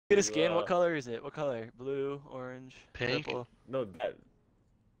Get a skin. What color is it? What color? Blue, orange, pink? purple? No, that.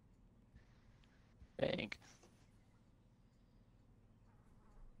 Pink.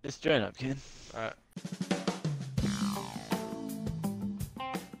 Just join up, kid. Alright.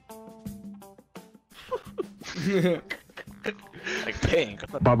 Like pink.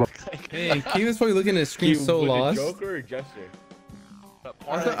 Hey, Keegan's probably looking at his screen so lost. Joker or Jester?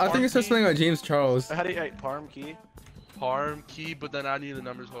 I think it's just playing on James Charles. How do you like Parm key? Parm key, but then I need the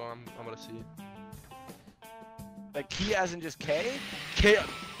numbers. Hold on, I'm gonna see. Like key as in just K? K,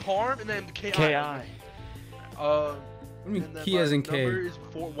 Parm, and then K. K-I. What do you mean key as in K? Number is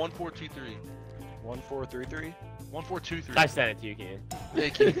 1423. 1433? 1423. I sent it to you, Keegan.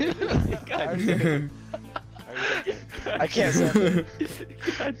 Thank you. I can't send it.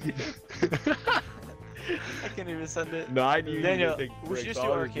 I can't even send it. No, I need Daniel, to we should just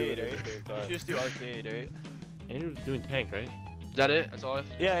do arcade, right? We should just do arcade, right? Andrew's doing tank, right? Is that it? That's all I.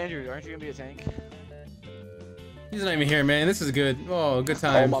 Yeah, Andrew, aren't you gonna be a tank? He's not even here, man. This is good. Oh, good Oh,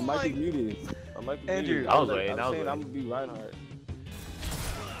 time. my mic is muted. My mic is Andrew, muted. I was was saying I'm gonna be Reinhardt.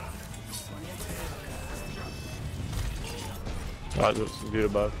 Oh, there's some dude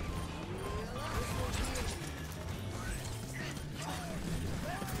above.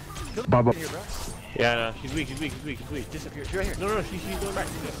 Baba. Yeah, no, she's weak, she's weak. Disappear. She's right here. No, she's going back.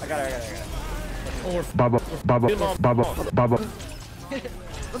 I got her. Or Baba.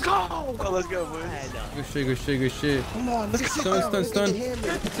 Let's go! Oh, let's go, boys. good shit. Come on, let's go. Stun.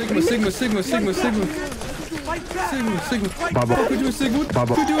 Sigma. Baba. We're doing Sigma.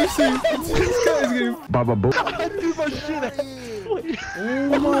 We're doing Sigma. This guy's getting... Baba.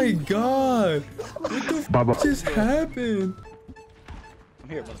 Oh my god. What the Baba. f just happened? I'm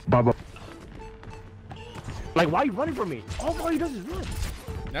here, bud. Baba. Like, why are you running from me? All he does is run.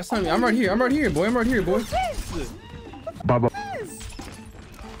 That's not me. I'm right here, boy. Baba.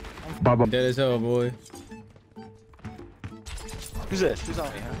 Baba. Dead as hell, boy. Who's this? Who's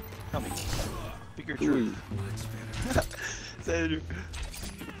on me, huh? Tell me. Speak your truth. Say Andrew.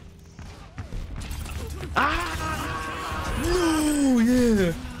 No,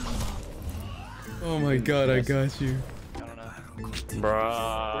 yeah. Oh my god, I got you. I don't know. Bruh.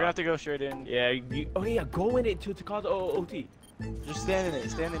 We're gonna have to go straight in. Yeah, oh yeah, go in it to cause OT. Just stand in it.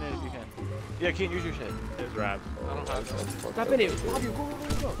 Stand in it if you can. Yeah, can't use your shit. There's Rab. I don't have that. Stop in it. Bobby, go.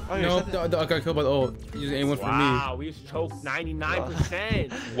 Oh, No, I got killed by the ult. You just ain't one for me. Wow, we just choked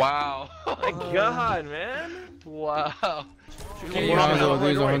 99%. Wow. Oh my god, man. Wow. Hey, Hanzo,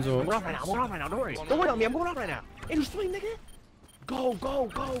 there's a Hanzo. I'm going off right now, don't worry. Don't wait on me, I'm going off right now. Andrew, swing, nigga. Go.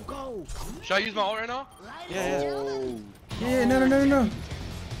 Should I use my ult right now? Yeah. Yeah, no.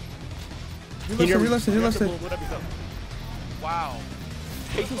 He left it. Wow.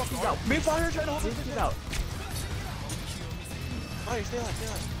 Hey, he's out. Me and Fire trying to hold He's it. out. Fire, stay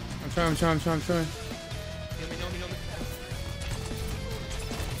alive. I'm trying. Heal me.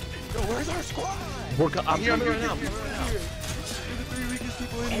 Yo, where's our squad? I'm here right now. We're the 3 weakest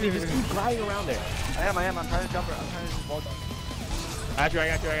people in And here. he just keeps gliding around there. I am. I'm trying to jump her. I'm trying to just wall jump. I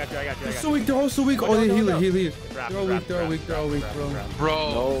got you. They're so weak. They're all so weak. Oh, they heal it. They're all weak, bro. Bro.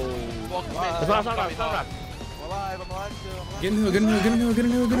 No. Fuck me. It's not I'm alive still. Get in hill.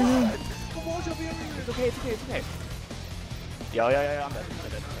 Come on, jump here. It's okay. Yeah, I'm dead.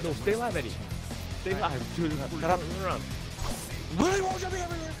 No, stay alive, Eddie. Stay alive. Dude, run around. Really won't jump here.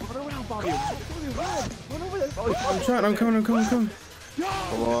 Run around, Bobby. Run over there. I'm trying. I'm coming. Come on.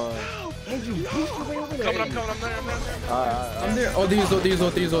 Andrew, push your way over there. I'm there. I'm there. Oh, they used the ult.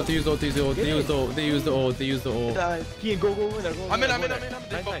 Kian, go in there. I'm in. They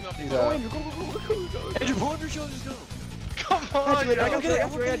Nice. fucked me up. Go, Andrew, go. Andrew, pull up your shield. Just go. Come on. I got you. I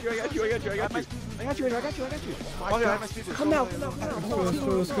got you. Oh, yeah, I have my speed. Come now. Let's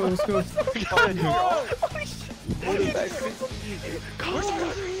go.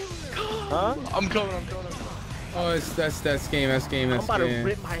 Huh? I'm coming. Oh, that's game. I'm about to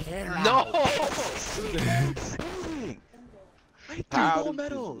rip my hair out. No. I threw gold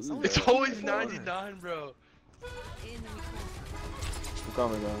medals. It's always 99, bro.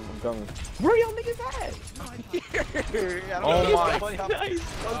 I'm coming. Where y'all niggas at? Oh my. That was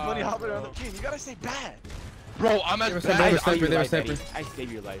bunny hopping around the team. You gotta stay bad. Bro, I'm as bad. They were sniper. I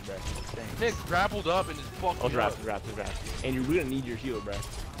saved your life, bro. Nick grappled up and just fucked Oh, me draft. up. Andrew, we're gonna need your heal, bro.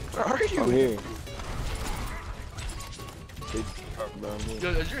 Where are you? I'm here. Yo,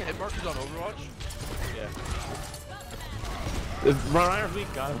 is your hit markers on Overwatch? Yeah. Ryan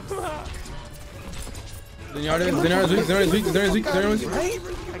weak, got him. Zenar's weak. Right?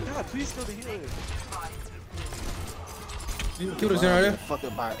 My god, please kill the healer. Kill the Zenyatta.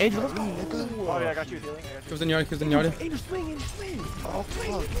 Fucking by. Angel, let's go. Oh yeah, I got you healing. Kill the Zenyatta. Kill the Zenyatta. Angel, swing. Oh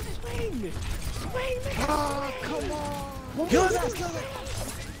fuck. Swing. Ah, come on. Kill that.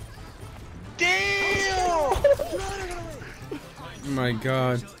 Damn. Oh my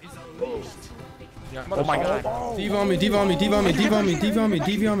god. Oh my god. Diva on me. DV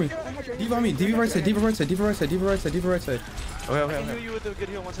right side. DV right side. Okay. I can heal you with a good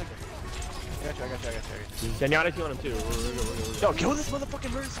heal. 1 second. I got you. Zenyatta's killing him too. Yo, kill this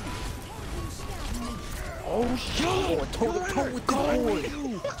motherfucking Mercy. Oh shit. Toe with the boy.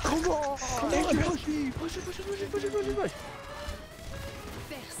 Come on. Push it.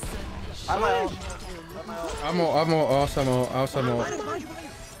 I'm out. I'm also.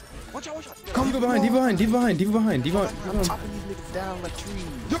 Watch out. Come behind. Chopping these niggas down like trees.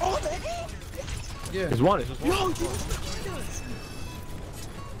 They're all there. Yeah. There's one. Yo,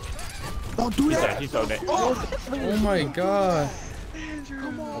 don't do that. He's so dead. Oh my god.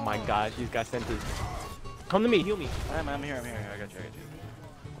 Oh my god, she's got sent to. Come to me, heal me. I'm here. I got you.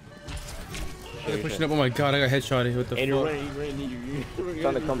 They're pushing up. Oh my god, I got headshotted. What the And fuck? you're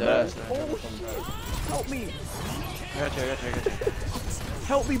trying to come back. Help me. I got you.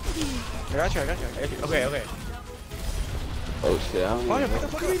 Help me, please. I got you. Okay. Oh shit, I don't even know.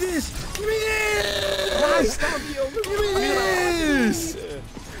 Give me this!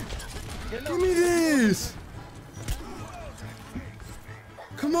 Give me this!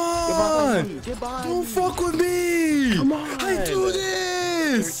 Come on! Don't fuck with me! Come on! I do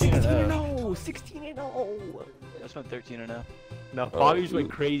this! 16-0. That's been 13-0. No, Bobby's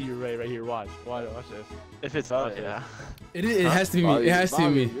went crazy right here. Watch this. If it's up, yeah. It has to be me. It has to be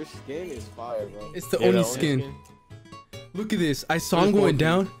me. Your skin is fire, bro. It's the only skin. Look at this. I saw him going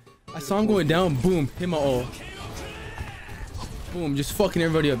down. Boom. Hit my ult. Boom. Just fucking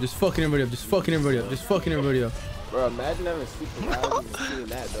everybody up. Bro, imagine having super rounds and seeing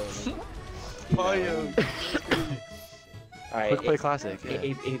that though. Man. Alright, Quick play classic. Yeah.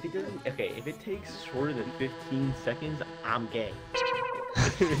 If it takes shorter than 15 seconds, I'm gay.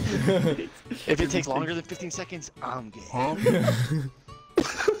 If it takes longer than 15 seconds, I'm gay. This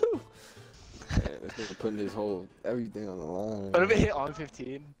nigga putting his whole everything on the line. But if it hit on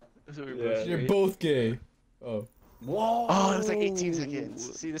 15, so we're both You're straight. both gay. Oh. Whoa! Oh, it was like 18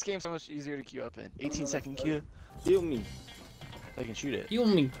 seconds. See, this game's so much easier to queue up in. 18-second queue. Heal me. I can shoot it. Heal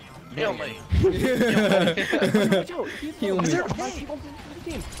me. Heal me. Heal me. Take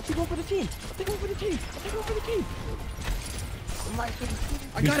one for the team.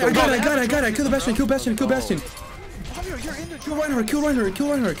 I got it. Kill the Bastion. Fabio, you're in there. Kill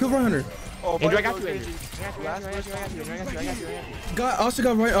Reinhardt. Oh, Andrew, I got you, Andrew. Andrew. I got you. Also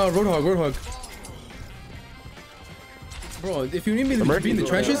got Roadhog. Bro, if you need me to be in the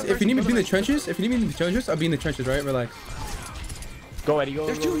trenches, I'll be in the trenches, right? Relax. Go, Eddie, go.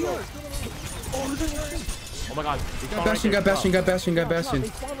 There's two here. Oh my god. Got Bastion.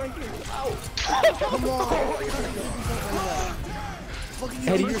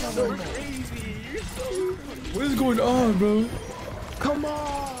 Eddie, you're so crazy. What is going on, bro? Come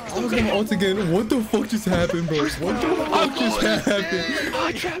on. I was gonna ult again. What the fuck just happened, bro? What the fuck just happened?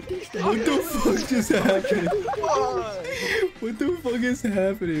 What the fuck is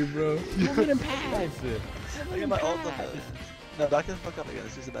happening, bro? Look at him pass. I get my ult up. No, back the fuck up again.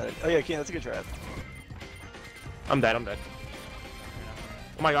 It's just a bad idea. Oh yeah, Kane, that's a good trap. I'm dead. Oh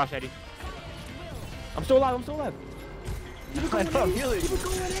my gosh, Eddie. I'm still alive. I know, I'm healing.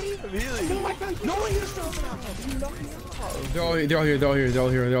 No one here still. They're all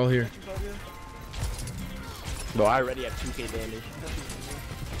here. Bro, I already have 2k damage.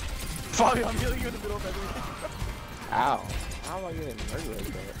 Fabio, I'm healing you in the middle of everything. Ow. How am I getting murdered like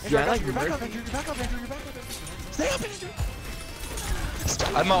that? Andrew, I got you. You're back up, Andrew. You're back up, Andrew. Stay up, Andrew.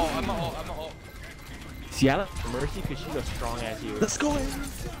 I'm all. See, I like Mercy because she's a strong ass hero. Let's go, Andrew.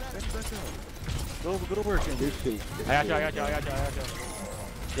 Go to work, Andrew. I got you.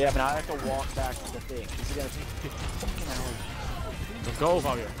 Yeah, but now I have to walk back to the thing. This is gonna take 15 fucking hours. Let's go,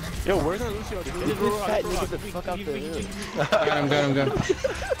 Fabio. Yo, where's our Lucio? Dude? This Fat nigga, get the fuck out there. Got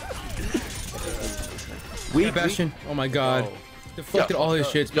him. Bastion. Oh my god. Deflected all his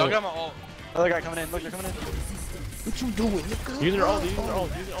shit, Y'all bro. got my ult. Other guy coming in. Look, they're coming in. What you doing, nigga? Use their ult. We can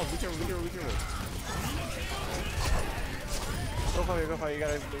Go Fabio. You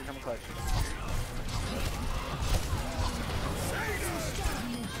gotta come and clutch.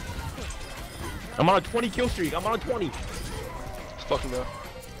 I'm on a 20 kill streak. Let's fucking go.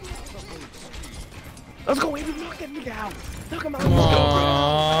 Let's go, Andrew. Knock that nigga out. Knock him out. Come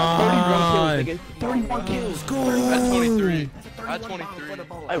on. 31 kills. Let's go. That's 23. That's 23.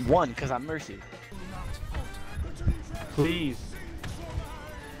 I won because I'm Mercy. Please.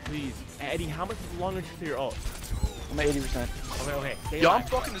 Please. Eddie, how much longer to your ult? I'm at 80%. Okay. Stay Yo, I'm alive.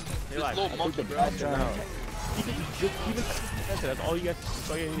 fucking this alive. little monkey, bro. Keep it. That's all you guys.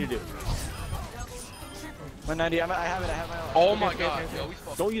 That's all you need to do. 190. I have it. I have my ult. Oh my god. Yo, we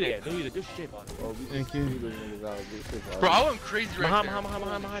fucked. Don't use it. Don't use it. Just shit. Thank you. Bro, I went crazy right there.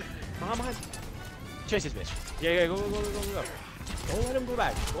 Behind. Chase this bitch. Yeah. Go. Don't let him go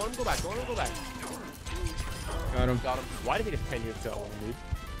back. Don't let him go back. Got him. Got him. Why did it take us 10 years to go, dude?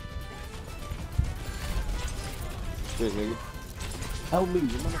 Shit, nigga. Help me.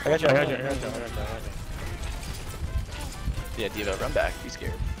 I got you. Yeah, Diva, run back. Be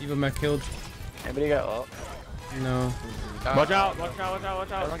scared. Eva Mac killed. Anybody got ult? No. Watch out. Everyone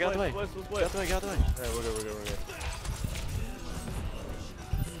get out the way. Get out the way. Alright, we're good.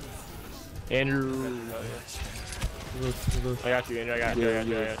 Andrew. Look. I got you, Andrew. I got you. Where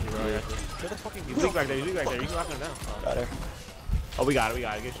the fucking He's weak back there. You can lock him down. Got her. Oh, we got it.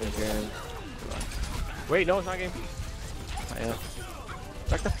 Good shit. Okay. Wait, no, it's not game. Yeah.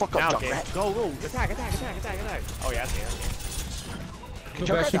 Back the fuck up, Now, Junkrat. okay. Go. Attack. Oh, yeah, I see.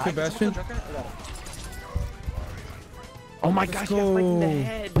 Kill Bastion. Oh my Let's gosh, you got right in the go.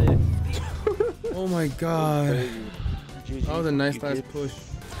 head. Oh my god. GG. That was a nice You last did. push.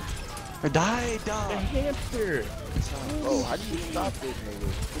 Or die, The dog. hamster. Oh, how do you stop this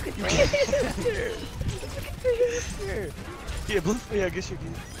nigga? Yeah, blue. Yeah, I guess you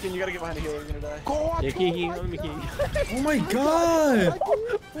can. You gotta get behind the healer. You're gonna die. Go on. Yeah, Key. Let me key. Oh my god.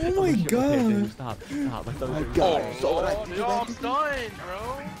 Oh my god. Stop. Oh, yo, I'm stunned,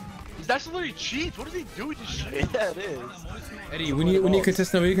 bro. That's literally cheats. What does he do with this shit? Yeah, it is. Eddie, we need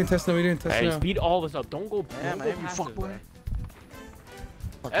contest now. We need contest now. Hey, speed all of us up. Don't go. Yeah, Don't man, go you past fuck us, boy. man.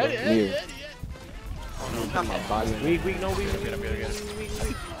 Eddie. Not my body. We.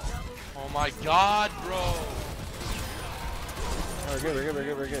 Oh my god, bro. We're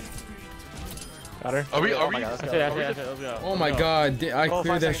good. Got her. Are we? Oh my God, let's go. That's it. Oh my god. I Oh, cleared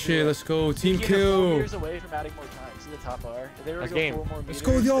 5 that seconds shit. away. Let's go. Team You're 4 kill. meters away from adding more time. See the top bar? If they were to Let's go game. 4 more Let's meters,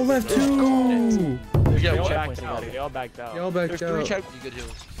 go. Y'all left Let's go. too. Yeah, They all what? backed out. They all backed out. Y'all back There's 3 out. check. You good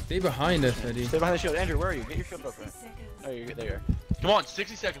heals. Stay behind us, Eddie. Stay behind the shield. Andrew, where are you? Get your shield up, right? Oh, you're good. There you are. Come on,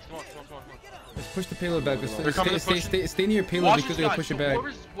 60 seconds. Come on. Let's push the payload back. They're coming to push. Stay near your payload Watch because this they'll guy. push it So back.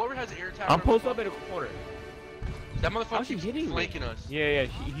 Whoever has air attack. I'm posted up in a corner. That How's motherfucker he keeps hitting me? flanking us. Yeah.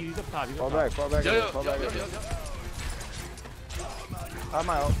 He's up top. Fall back. Yo. I'm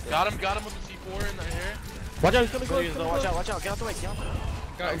out. Got him with the C4 in the air. Watch out, he's coming Please, close. watch out. Get out the way. Get out the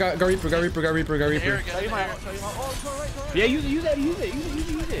way. Got Reaper. Air again. Show you in my the air. ult. Show you my ult. Oh, it's all right. Yeah, use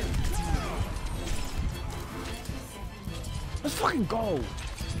it. Let's fucking go.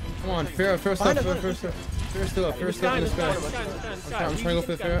 Come on, fair still up in the sky. I'm trying to go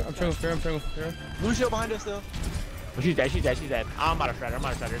for the fair. I'm trying to go for fair. Lucio behind us, though. Oh, she's dead. I'm out of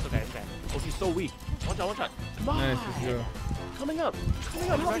shredder. It's okay. Oh, she's so weak. One shot. Come on. Nice, let's go. Coming up.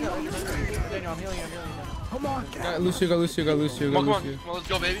 Daniel, I'm healing you. Come on. Got Lucio. Come on, let's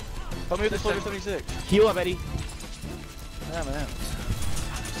go, baby. Help me with the soldier 76. Heal up, Eddie. Yeah, man.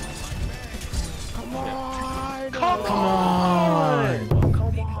 Come on.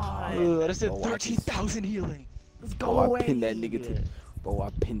 I just did 13,000 healing. Let's Bro, I pinned that nigga to. Bro, I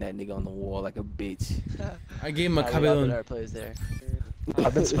pinned that nigga on the wall like a bitch. I gave him a We got the cabelon. better plays there.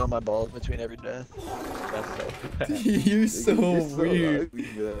 I've been spilling my balls between every death. That's so You're so weird. ugly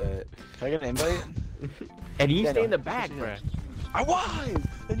for that. Can I get an invite? Eddie, you Yeah, stay no. in the back, bruh. I was!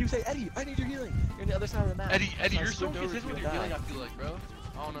 Then you say, Eddie, I need your healing. You're on the other side of the map. Eddie, I you're so switched over consistent to with you your and healing, I died. feel like, bro.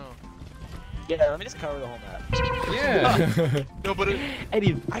 I don't know. Yeah, let me just cover the whole map. Yeah. No, but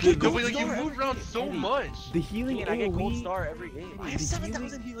Eddie, I you get gold move star around every so game. much. the healing And I get gold AoE, star every game. I have The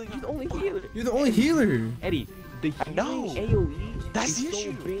 7,000 healing. He's the only healer. You're the only healer. Eddie, the I know. healing AoE That's is the so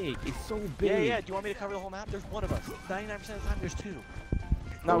issue. big. It's so big. Yeah. Do you want me to cover the whole map? There's one of us. 99% of the time, there's 2.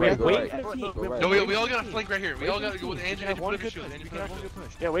 No, Wait, right, go wait, right. wait, Go wait. right. No, we all gotta flank right here. We all gotta go with We Andrew. can have Andrew, one put up your good shield. push. Andrew, We put can up have your one shield. good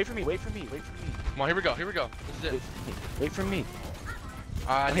push. Yeah, wait for me. Come on, here we go. This is it. Wait for me.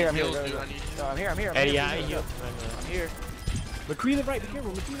 I I'm need here, heals, I'm dude. here. I need No, I'm here. Eddie, I I'm heal. here. McCree to the right. Be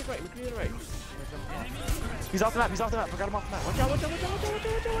careful. McCree to the right. He's off the map. Forgot him off the map. Watch out.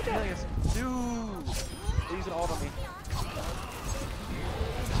 Dude. They're using ult on me.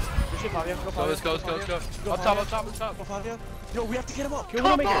 Good shit, Fabio. Go, So Fabio. let's go. Go, Up top. Go, Fabio. Yo, we have to get him up. Kill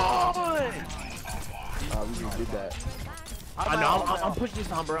Widowmaker. We just did that. I know. I'm pushing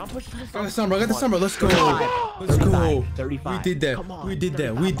this on, bro. Got the Sombra. Let's go. Let's go. 35. We did that. Come on. We did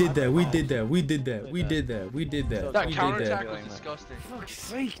that. That counterattack was disgusting. Fuck's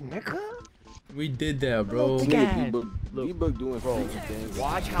sake, nigga. We did that, bro. Look at- D-Book doing freaking things.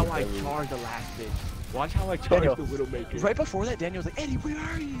 Watch how I charge the last bitch. Watch how I charge Daniel, the Widowmaker. Right before that, Daniel was like, Eddie, where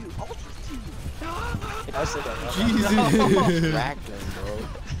are you? I'll trust you. Yeah, I said that. Jesus. Cracked him, bro.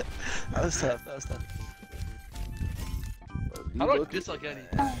 That was tough. That was tough. How do I dislike Eddie?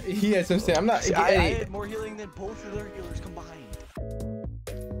 Yeah, so I'm saying I'm not. See, I Eddie, had more healing than both of their healers combined.